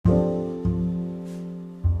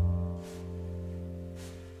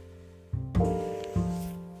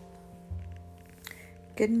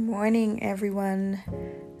Good morning, everyone.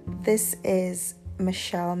 This is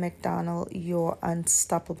Michelle McDonald, your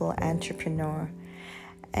unstoppable entrepreneur.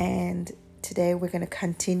 And today we're going to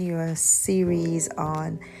continue a series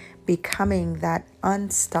on becoming that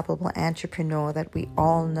unstoppable entrepreneur that we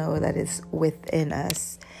all know that is within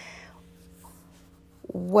us.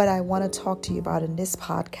 What I want to talk to you about in this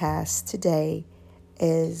podcast today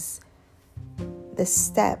is the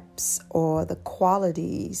steps or the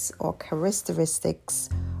qualities or characteristics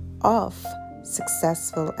of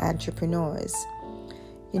successful entrepreneurs.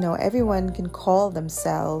 Everyone can call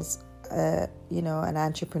themselves, an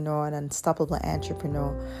entrepreneur, an unstoppable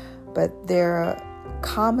entrepreneur, but there are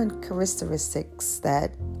common characteristics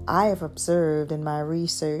that I have observed in my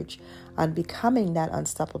research on becoming that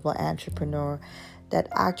unstoppable entrepreneur that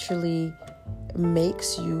actually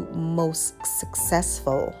makes you most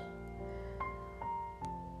successful.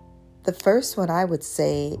 The first one I would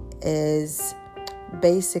say is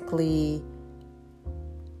basically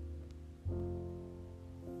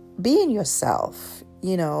being yourself,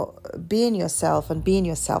 being yourself and being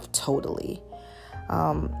yourself totally.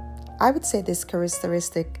 I would say this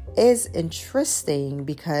characteristic is interesting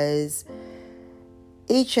because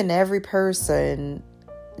each and every person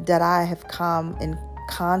that I have come in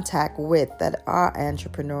contact with that are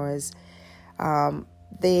entrepreneurs,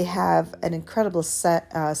 they have an incredible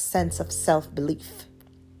sense of self-belief,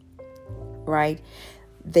 right?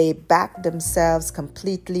 They back themselves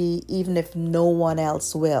completely, even if no one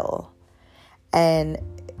else will. And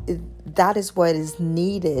that is what is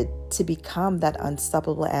needed to become that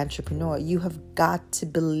unstoppable entrepreneur. You have got to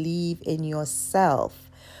believe in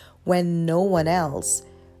yourself when no one else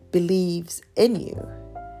believes in you.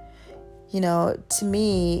 To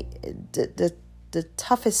me, the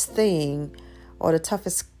toughest thing or the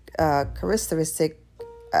toughest characteristic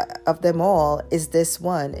of them all is this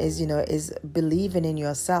one, is believing in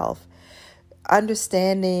yourself.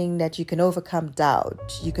 Understanding that you can overcome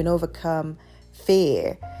doubt, you can overcome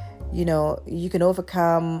fear, you can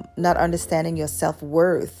overcome not understanding your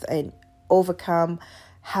self-worth and overcome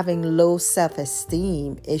having low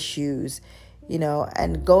self-esteem issues,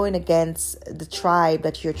 and going against the tribe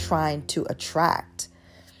that you're trying to attract.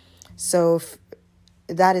 So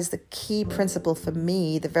that is the key principle for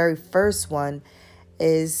me. The very first one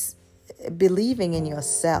is believing in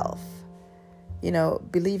yourself,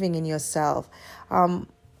 believing in yourself.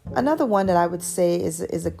 Another one that I would say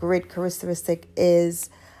is a great characteristic is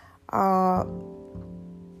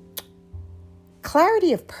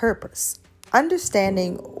clarity of purpose,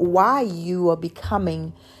 understanding why you are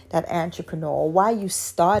becoming that entrepreneur, why you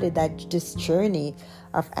started this journey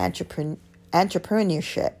of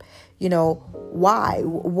entrepreneurship. Why?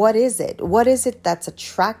 What is it? What is it that's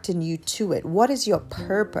attracting you to it? What is your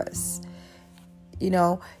purpose?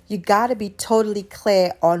 You got to be totally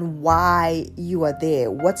clear on why you are there.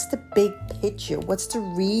 What's the big picture? What's the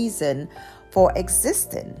reason for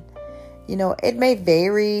existing? It may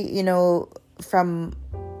vary, from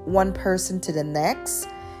one person to the next.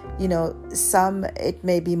 Some it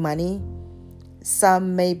may be money.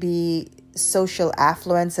 Some may be social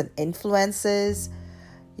affluence and influences.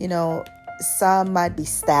 Some might be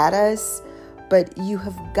status, but you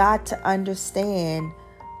have got to understand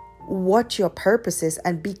what your purpose is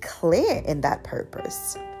and be clear in that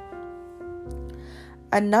purpose.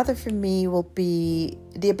 Another for me will be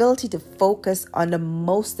the ability to focus on the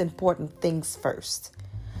most important things first.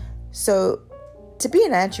 So to be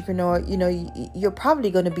an entrepreneur, you're probably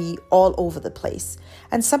going to be all over the place.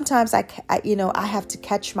 And sometimes I have to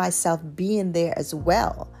catch myself being there as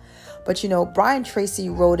well. But, Brian Tracy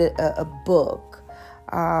wrote a book.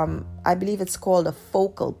 I believe it's called A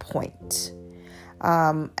Focal Point.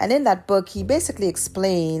 And in that book, he basically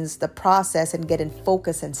explains the process in getting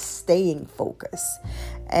focused and staying focused.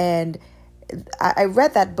 And I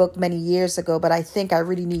read that book many years ago, but I think I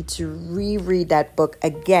really need to reread that book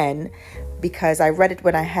again because I read it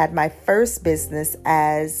when I had my first business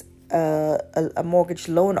as a mortgage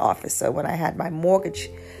loan officer, when I had my mortgage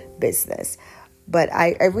business. But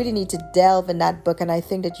I really need to delve in that book. And I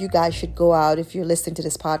think that you guys should go out, if you're listening to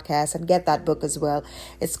this podcast, and get that book as well.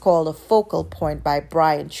 It's called A Focal Point by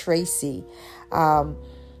Brian Tracy. For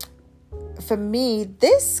me,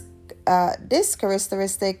 this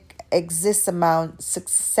characteristic exists among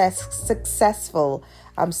successful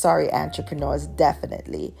entrepreneurs,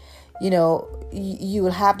 definitely. You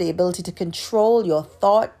will have the ability to control your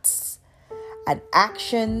thoughts and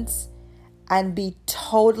actions and be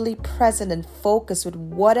totally present and focused with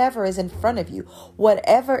whatever is in front of you.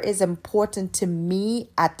 Whatever is important to me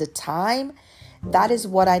at the time, that is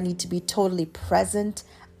what I need to be totally present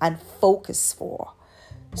and focused for.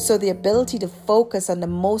 So the ability to focus on the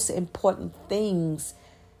most important things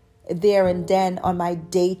there and then on my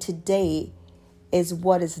day to day is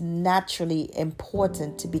what is naturally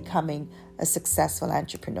important to becoming a successful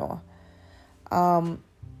entrepreneur.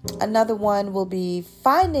 Another one will be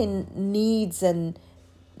finding needs and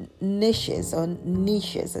niches, or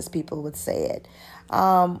niches as people would say it.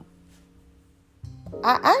 I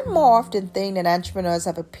more often think that entrepreneurs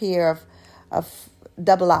have a pair of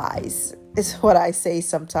double eyes, is what I say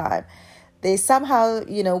sometimes. We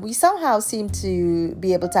somehow seem to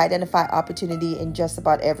be able to identify opportunity in just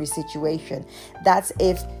about every situation. That's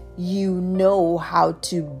if you know how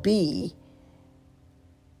to be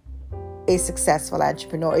a successful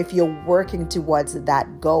entrepreneur, if you're working towards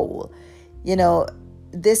that goal.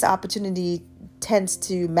 This opportunity tends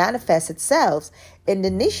to manifest itself in the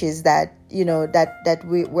niches that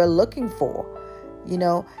we're looking for.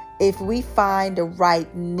 If we find the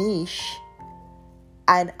right niche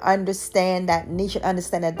and understand that niche, and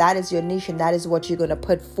understand that that is your niche and that is what you're going to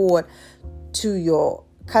put forward to your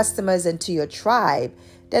customers and to your tribe,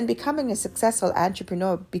 then becoming a successful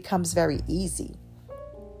entrepreneur becomes very easy.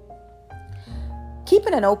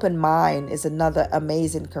 Keeping an open mind is another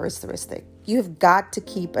amazing characteristic. You've got to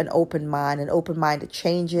keep an open mind to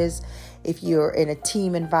changes. If you're in a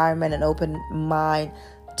team environment, an open mind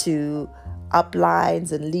to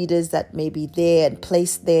uplines and leaders that may be there and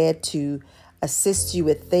placed there to assist you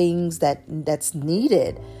with things that's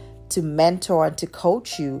needed to mentor and to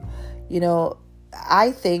coach you.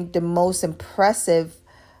 I think the most impressive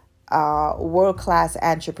world-class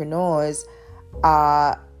entrepreneurs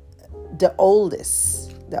are the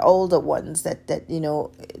older ones, that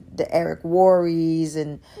the Eric Worres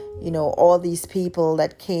and all these people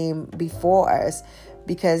that came before us,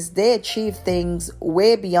 because they achieved things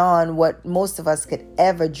way beyond what most of us could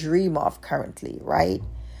ever dream of currently, right?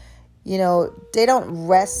 They don't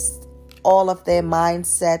rest all of their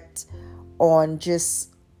mindset on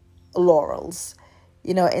just laurels.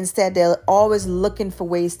 Instead, they're always looking for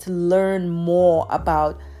ways to learn more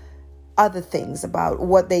about other things, about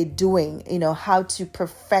what they're doing, how to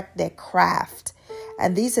perfect their craft.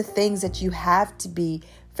 And these are things that you have to be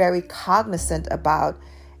very cognizant about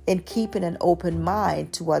in keeping an open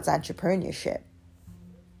mind towards entrepreneurship,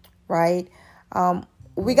 right?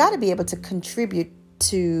 We got to be able to contribute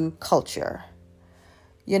to culture.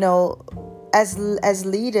 As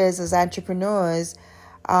leaders, as entrepreneurs,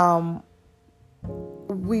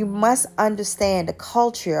 we must understand the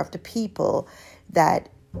culture of the people that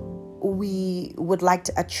we would like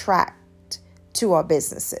to attract to our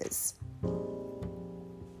businesses,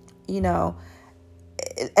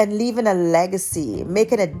 and leaving a legacy,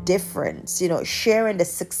 making a difference, sharing the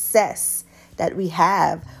success that we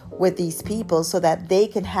have with these people so that they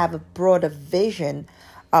can have a broader vision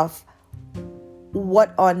of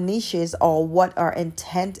what our niche is or what our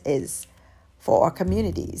intent is for our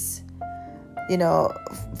communities.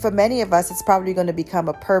 For many of us, it's probably going to become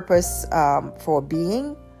a purpose for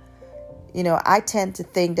being. I tend to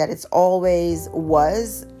think that it's always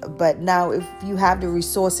was, but now if you have the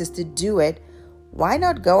resources to do it, why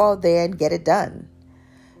not go out there and get it done?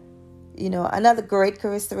 Another great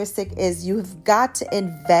characteristic is you've got to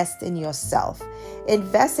invest in yourself.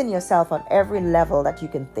 Invest in yourself on every level that you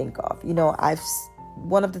can think of.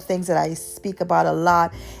 One of the things that I speak about a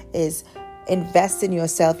lot is invest in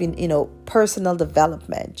yourself in, personal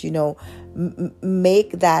development,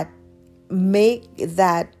 make that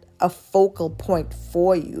a focal point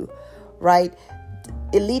for you, right?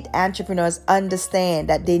 Elite entrepreneurs understand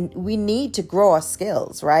that we need to grow our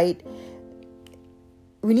skills, right?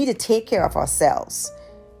 We need to take care of ourselves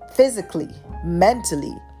physically,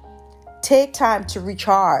 mentally. Take time to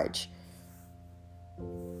recharge,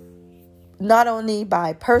 not only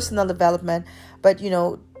by personal development, but,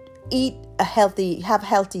 have a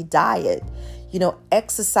healthy diet,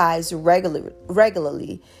 exercise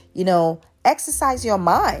regularly, exercise your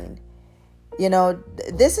mind.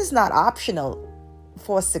 This is not optional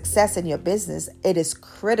for success in your business. It is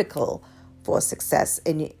critical for success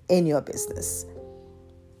in your business.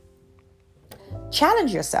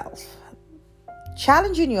 Challenge yourself.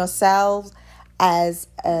 Challenging yourself as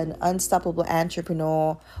an unstoppable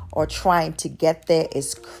entrepreneur or trying to get there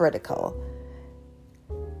is critical.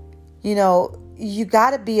 You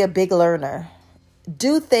got to be a big learner.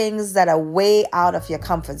 Do things that are way out of your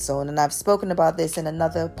comfort zone. And I've spoken about this in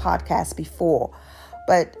another podcast before.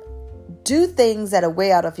 But do things that are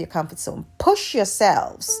way out of your comfort zone. Push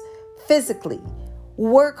yourselves physically.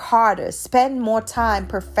 Work harder. Spend more time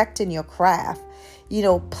perfecting your craft.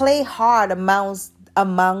 Play hard amongst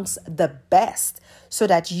the best so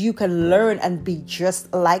that you can learn and be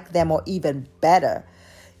just like them or even better.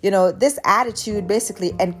 This attitude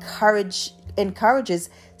basically encourages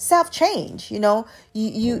self-change.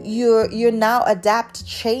 You're now adapt to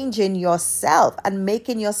changing yourself and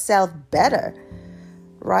making yourself better,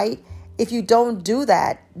 right? If you don't do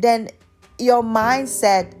that, then your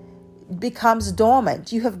mindset becomes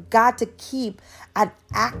dormant. You have got to keep an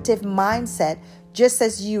active mindset, just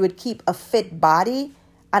as you would keep a fit body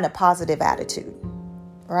and a positive attitude,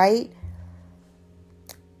 right?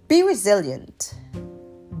 Be resilient.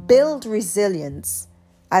 Build resilience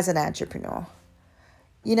as an entrepreneur.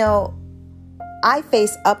 I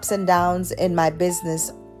face ups and downs in my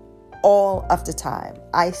business all of the time.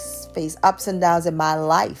 I face ups and downs in my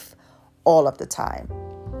life all of the time.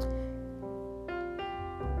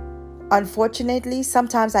 Unfortunately,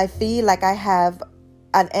 sometimes I feel like I have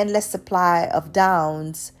an endless supply of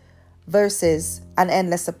downs versus an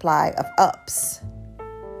endless supply of ups.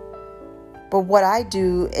 But what I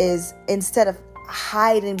do is, instead of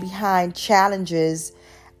hiding behind challenges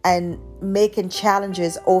and making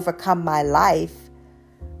challenges overcome my life,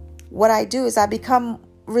 what I do is I become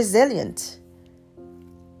resilient.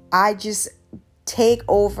 I just take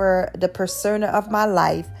over the persona of my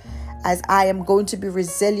life as I am going to be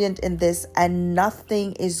resilient in this, and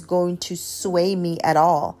nothing is going to sway me at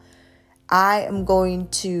all. I am going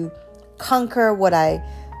to conquer what I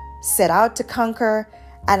set out to conquer,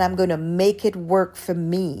 and I'm going to make it work for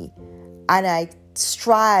me. And I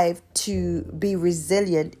strive to be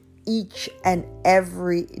resilient each and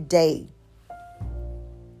every day.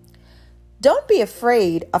 Don't be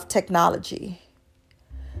afraid of technology.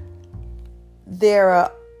 There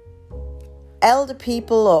are elder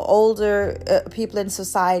people or older people in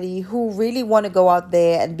society who really want to go out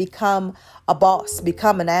there and become a boss,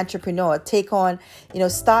 become an entrepreneur, take on,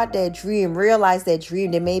 start their dream, realize their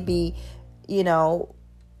dream. They may be,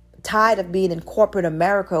 tired of being in corporate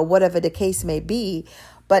America or whatever the case may be.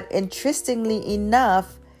 But interestingly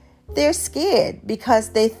enough, they're scared because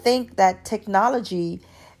they think that technology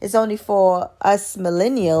is only for us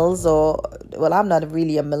millennials, I'm not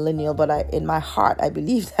really a millennial, but in my heart, I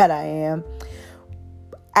believe that I am.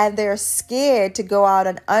 And they're scared to go out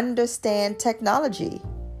and understand technology.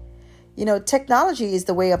 Technology is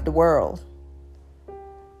the way of the world.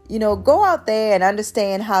 Go out there and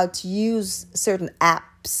understand how to use certain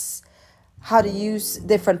apps, how to use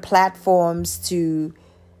different platforms to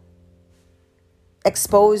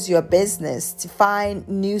expose your business, to find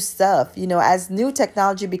new stuff. As new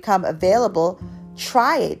technology become available,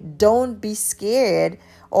 try it. Don't be scared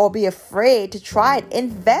or be afraid to try it.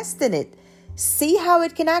 Invest in it. See how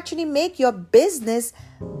it can actually make your business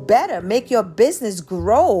better, make your business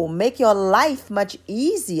grow, make your life much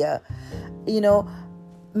easier,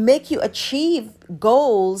 make you achieve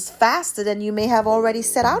goals faster than you may have already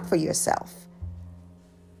set out for yourself.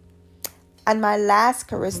 And my last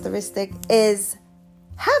characteristic is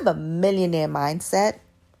have a millionaire mindset.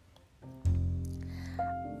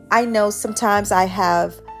 I know sometimes I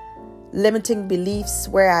have limiting beliefs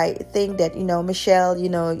where I think that, Michelle,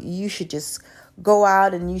 you should just go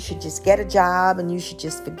out and you should just get a job and you should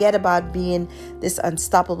just forget about being this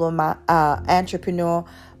unstoppable entrepreneur.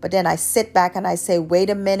 But then I sit back and I say, wait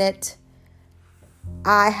a minute.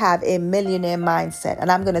 I have a millionaire mindset,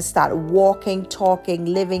 and I'm going to start walking, talking,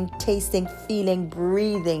 living, tasting, feeling,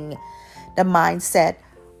 breathing the mindset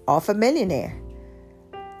of a millionaire.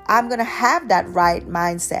 I'm going to have that right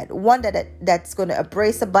mindset, one that's going to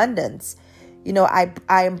embrace abundance. I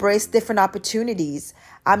embrace different opportunities.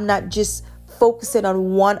 I'm not just focusing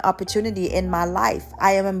on one opportunity in my life.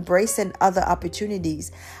 I am embracing other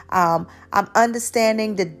opportunities. I'm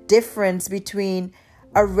understanding the difference between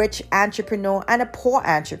a rich entrepreneur and a poor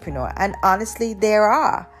entrepreneur. And honestly, there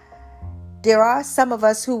are some of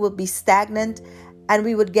us who will be stagnant and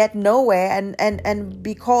we would get nowhere and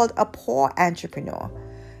be called a poor entrepreneur.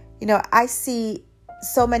 I see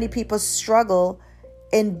so many people struggle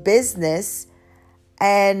in business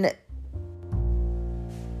and